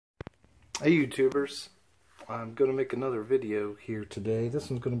Hey YouTubers, I'm going to make another video here today.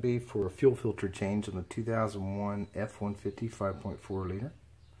 This one's going to be for a fuel filter change on the 2001 F150 5.4 liter.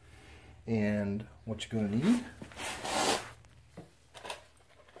 And what you're going to need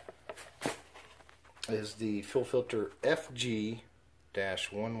is the fuel filter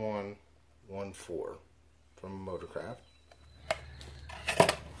FG-1114 from Motorcraft.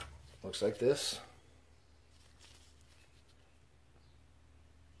 Looks like this.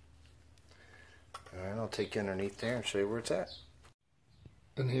 Alright, I'll take you underneath there and show you where it's at.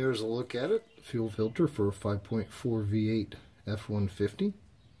 And here's a look at it. Fuel filter for a 5.4 V8 F150.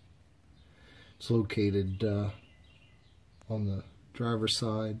 It's located on the driver's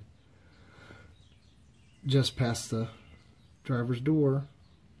side, just past the driver's door.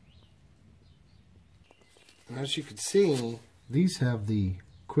 And as you can see, these have the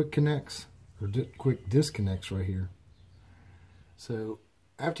quick connects, or quick disconnects right here. So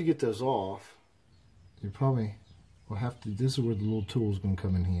after you get those off, you probably will have to, this is where the little tool is going to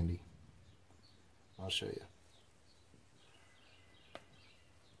come in handy. I'll show you.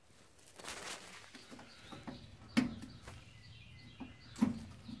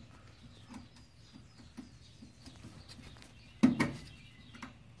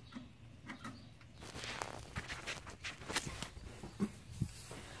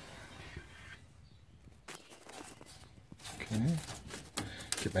 Okay,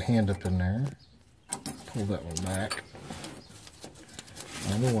 get my hand up in there. Pull that one back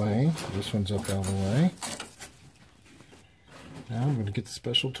out of the way. This one's up out of the way. Now I'm going to get the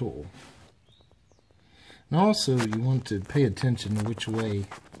special tool. And also you want to pay attention to which way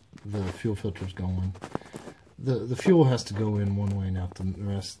the fuel filter is going. The fuel has to go in one way, not the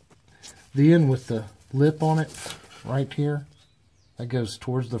rest. The end with the lip on it, right here, that goes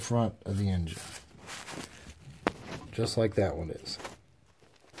towards the front of the engine. Just like that one is.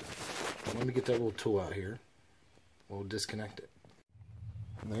 Let me get that little tool out here. We'll disconnect it.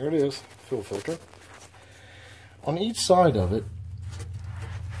 And there it is, fuel filter. On each side of it,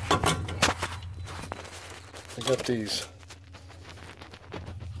 I got these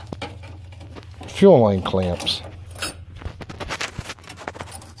fuel line clamps.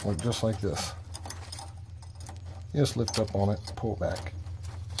 Just like this. You just lift up on it, pull it back.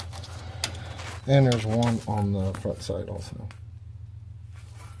 And there's one on the front side also.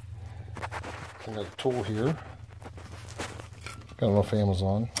 I got a tool here. Got it off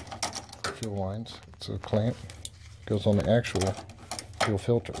Amazon. Fuel lines. It's a clamp. Goes on the actual fuel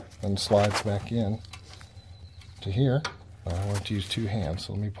filter and slides back in to here. I want to use two hands,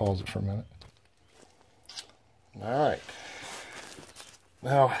 so let me pause it for a minute. Alright.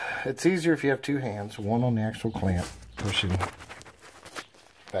 Now, it's easier if you have two hands. One on the actual clamp, pushing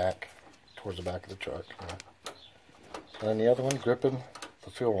back towards the back of the truck. And then the other one gripping the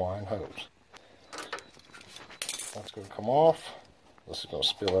fuel line hose. That's going to come off. This is going to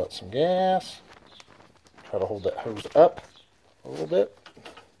spill out some gas. Try to hold that hose up a little bit.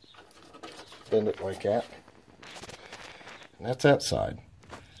 Bend it like that. And that's that side.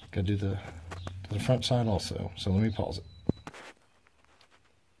 Got to do the front side also. So let me pause it.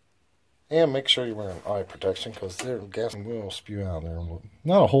 And make sure you're wearing eye protection, because their gas will spew out there.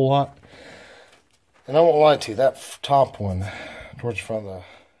 Not a whole lot. And I won't lie to you, that top one towards the front of the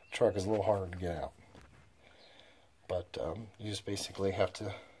truck is a little harder to get out. But you just basically have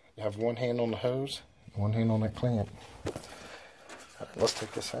to have one hand on the hose, one hand on that clamp. All right, let's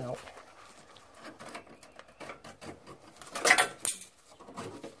take this out.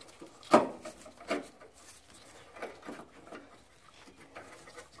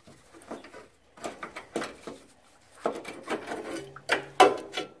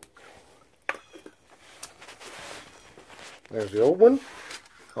 There's the old one.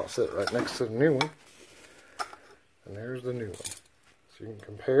 I'll set it right next to the new one. And there's the new one. So you can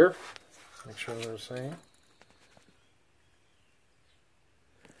compare, make sure they're the same.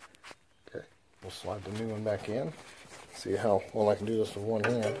 Okay, we'll slide the new one back in. See how well I can do this with one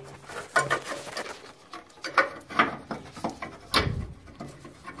hand.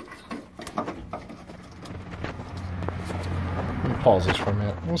 Let me pause this for a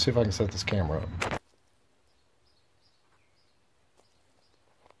minute. We'll see if I can set this camera up.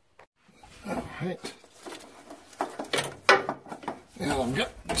 Alright. Now I've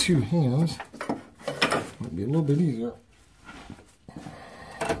got two hands. Might be a little bit easier.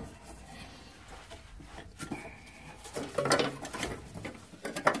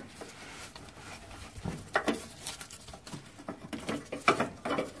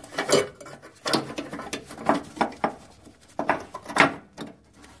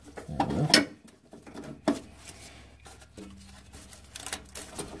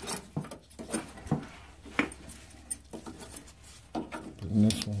 tighten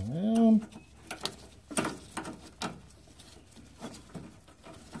this one down.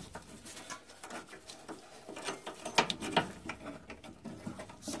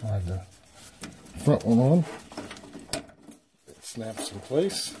 Slide the front one on. It snaps in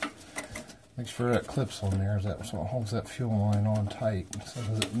place. Make sure that clips on there, so it holds that fuel line on tight so it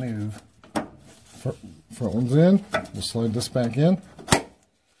doesn't move. Front one's in. We'll slide this back in.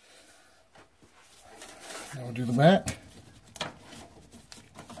 Now we'll do the back.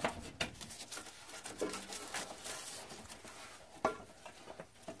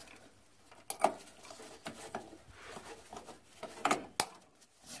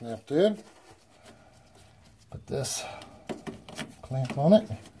 Snapped in. Put this clamp on it.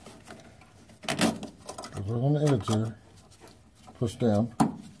 Goes right on the edge there. Push down.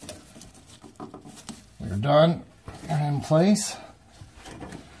 We're done and in place.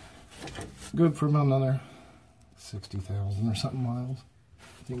 Good for about another 60,000 or something miles.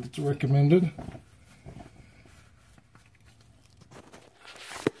 I think it's recommended.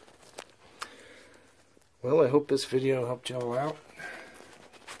 Well, I hope this video helped y'all out.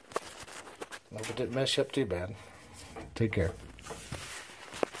 Hope it didn't mess you up too bad. Take care.